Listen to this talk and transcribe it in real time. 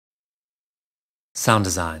Sound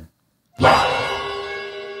design. All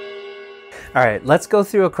right, let's go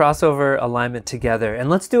through a crossover alignment together and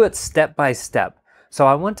let's do it step by step. So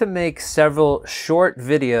I want to make several short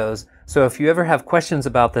videos, so if you ever have questions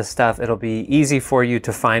about this stuff, it'll be easy for you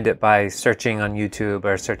to find it by searching on YouTube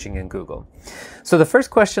or searching in Google. So the first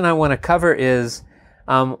question I want to cover is,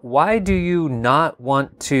 why do you not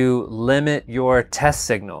want to limit your test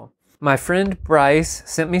signal? My friend Bryce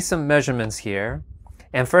sent me some measurements here.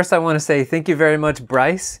 And first I want to say thank you very much,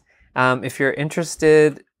 Bryce. If you're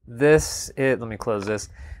interested, let me close this.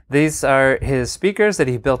 These are his speakers that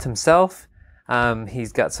he built himself.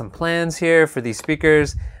 He's got some plans here for these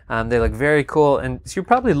speakers. They look very cool. And so you're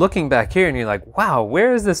probably looking back here and you're like, wow,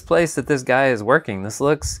 where is this place that this guy is working? This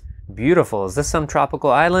looks beautiful. Is this some tropical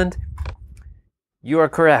island? You are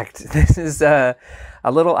correct. This is a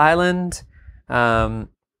little island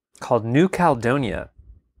called New Caledonia.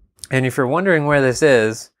 And if you're wondering where this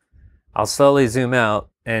is, I'll slowly zoom out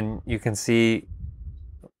and you can see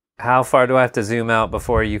how far do I have to zoom out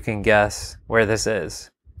before you can guess where this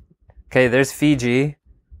is. Okay, there's Fiji.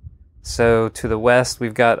 So to the west,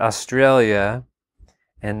 we've got Australia,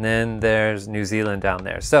 and then there's New Zealand down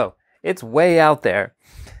there. So it's way out there.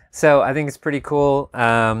 So I think it's pretty cool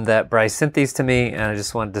that Bryce sent these to me, and I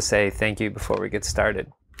just wanted to say thank you before we get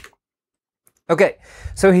started. Okay,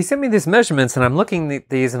 so he sent me these measurements, and I'm looking at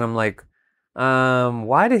these, and I'm like,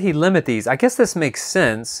 why did he limit these? I guess this makes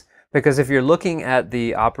sense, because if you're looking at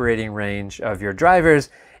the operating range of your drivers,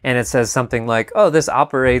 and it says something like, oh, this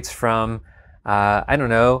operates from, I don't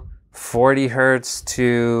know, 40 hertz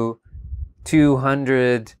to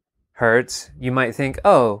 200 hertz, you might think,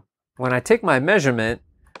 oh, when I take my measurement,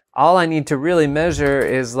 all I need to really measure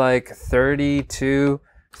is like 30 to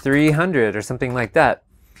 300 or something like that.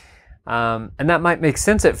 And that might make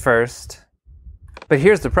sense at first, but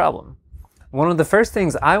here's the problem. One of the first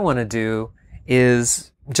things I want to do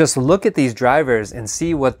is just look at these drivers and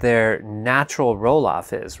see what their natural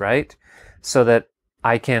roll-off is, right? So that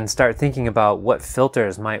I can start thinking about what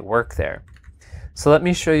filters might work there. So let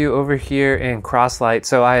me show you over here in Crosslight.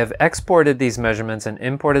 So I have exported these measurements and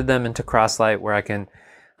imported them into Crosslight where I can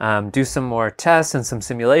do some more tests and some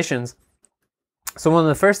simulations. So one of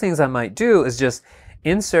the first things I might do is just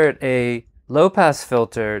insert a low-pass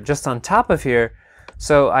filter just on top of here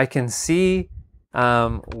so I can see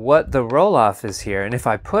what the roll-off is here. And if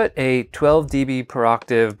I put a 12 dB per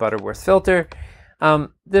octave Butterworth filter,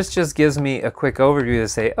 this just gives me a quick overview to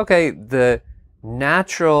say, okay, the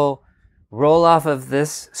natural roll-off of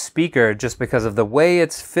this speaker, just because of the way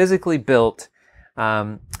it's physically built,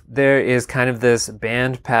 there is kind of this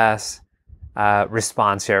band pass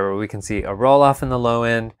response here where we can see a roll-off in the low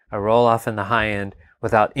end, a roll-off in the high end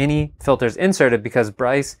without any filters inserted, because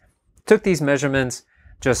Bryce took these measurements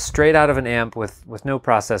just straight out of an amp with no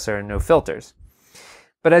processor and no filters.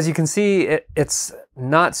 But as you can see, it's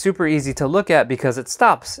not super easy to look at because it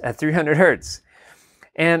stops at 300 hertz.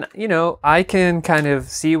 And, you know, I can kind of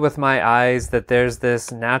see with my eyes that there's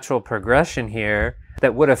this natural progression here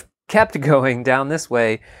that would have kept going down this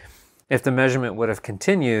way if the measurement would have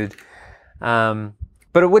continued. But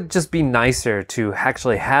it would just be nicer to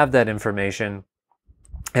actually have that information.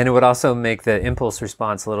 And it would also make the impulse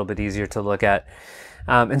response a little bit easier to look at.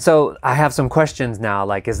 And so I have some questions now,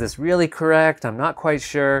 like, is this really correct? I'm not quite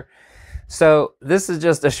sure. So this is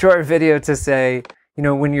just a short video to say, you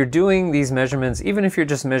know, when you're doing these measurements, even if you're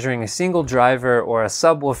just measuring a single driver or a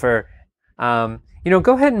subwoofer, you know,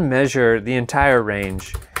 go ahead and measure the entire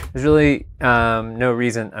range. There's really no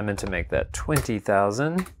reason, I meant to make that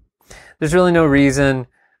 20,000. There's really no reason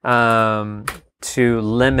to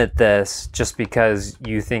limit this just because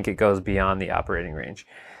you think it goes beyond the operating range.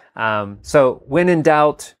 So when in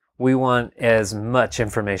doubt, we want as much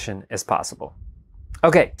information as possible.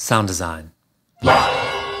 Okay. Sound design.